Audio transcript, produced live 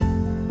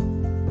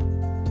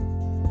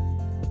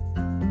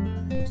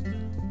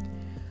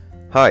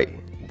Hi,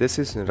 this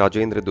is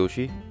Rajendra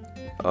Doshi,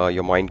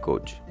 your mind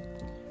coach.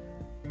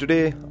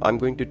 Today I'm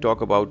going to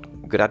talk about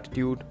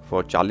gratitude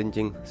for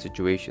challenging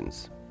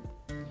situations.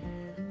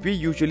 We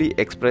usually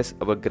express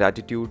our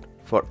gratitude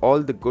for all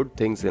the good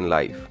things in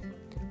life,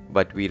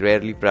 but we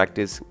rarely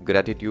practice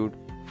gratitude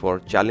for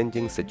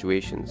challenging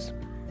situations.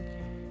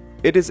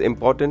 It is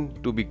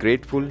important to be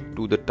grateful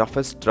to the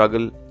toughest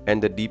struggle and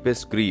the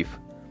deepest grief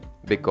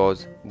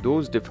because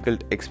those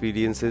difficult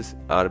experiences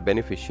are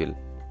beneficial.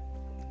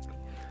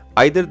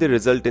 Either they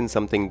result in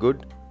something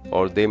good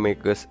or they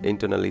make us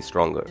internally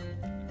stronger.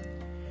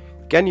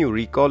 Can you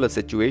recall a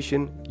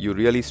situation you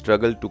really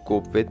struggled to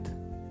cope with?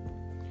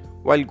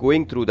 While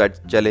going through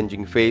that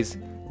challenging phase,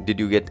 did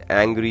you get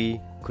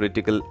angry,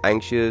 critical,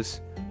 anxious,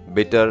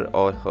 bitter,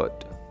 or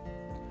hurt?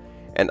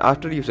 And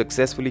after you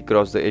successfully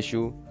crossed the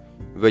issue,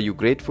 were you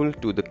grateful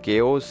to the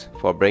chaos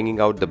for bringing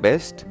out the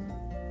best?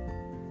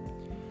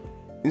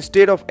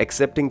 Instead of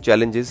accepting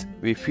challenges,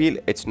 we feel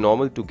it's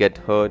normal to get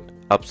hurt,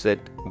 upset,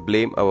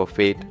 blame our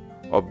fate,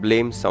 or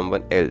blame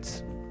someone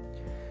else.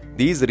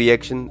 These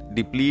reactions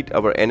deplete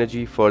our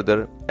energy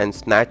further and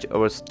snatch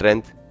our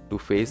strength to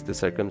face the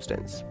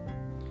circumstance.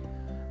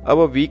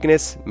 Our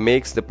weakness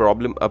makes the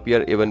problem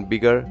appear even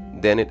bigger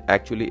than it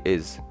actually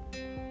is.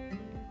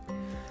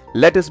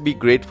 Let us be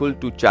grateful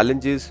to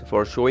challenges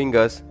for showing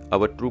us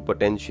our true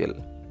potential.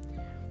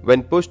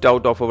 When pushed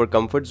out of our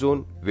comfort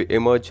zone, we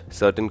emerge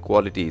certain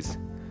qualities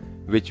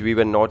which we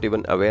were not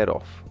even aware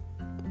of.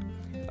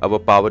 Our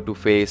power to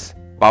face,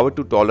 power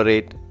to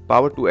tolerate,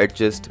 power to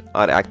adjust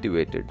are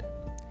activated.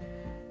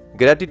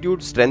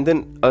 Gratitude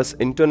strengthens us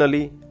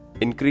internally,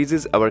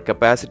 increases our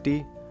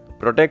capacity,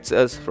 protects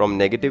us from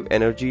negative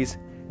energies,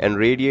 and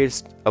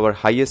radiates our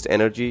highest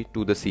energy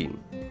to the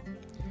scene.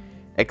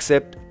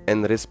 Accept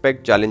and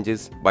respect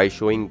challenges by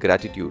showing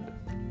gratitude.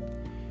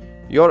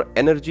 Your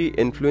energy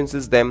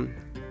influences them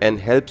and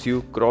helps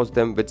you cross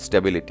them with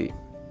stability.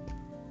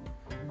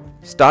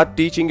 Start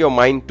teaching your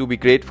mind to be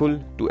grateful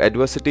to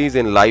adversities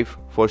in life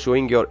for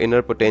showing your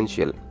inner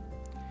potential.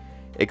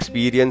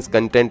 Experience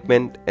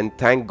contentment and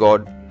thank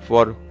God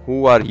for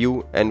who are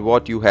you and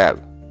what you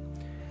have.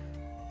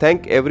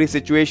 Thank every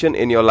situation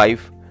in your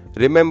life.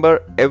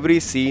 Remember,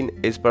 every scene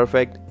is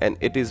perfect and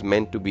it is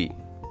meant to be.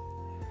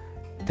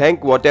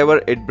 Thank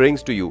whatever it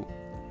brings to you.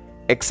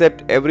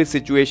 Accept every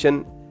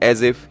situation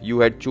as if you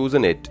had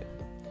chosen it.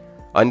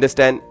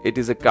 Understand it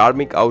is a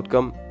karmic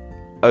outcome,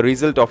 a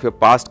result of your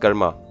past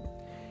karma.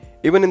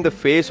 Even in the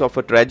face of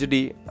a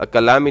tragedy, a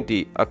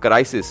calamity, a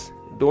crisis,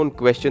 don't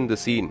question the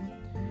scene.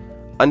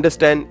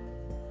 Understand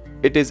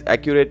it is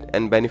accurate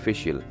and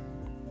beneficial.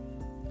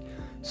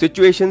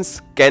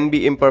 Situations can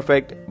be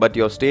imperfect, but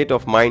your state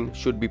of mind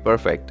should be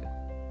perfect.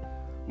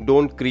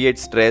 Don't create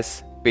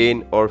stress,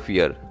 pain, or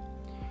fear.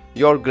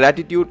 Your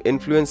gratitude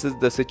influences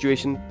the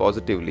situation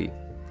positively.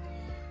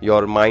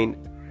 Your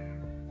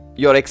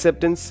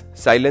acceptance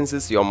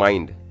silences your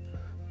mind.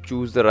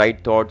 Choose the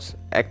right thoughts,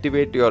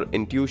 activate your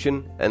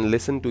intuition, and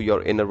listen to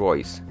your inner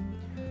voice.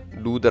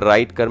 Do the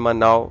right karma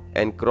now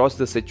and cross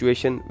the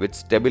situation with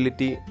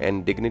stability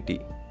and dignity.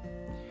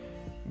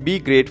 Be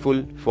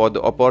grateful for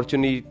the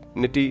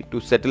opportunity to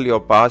settle your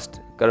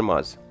past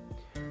karmas.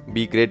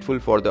 Be grateful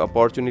for the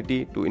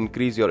opportunity to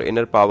increase your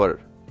inner power,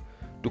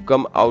 to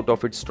come out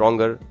of it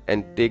stronger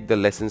and take the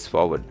lessons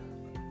forward.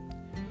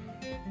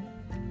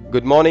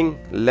 Good morning.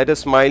 Let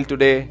us smile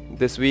today,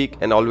 this week,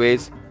 and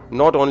always,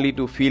 not only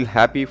to feel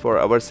happy for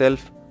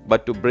ourselves,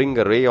 but to bring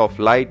a ray of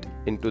light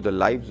into the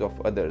lives of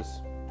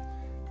others.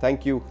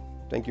 Thank you.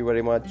 Thank you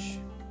very much.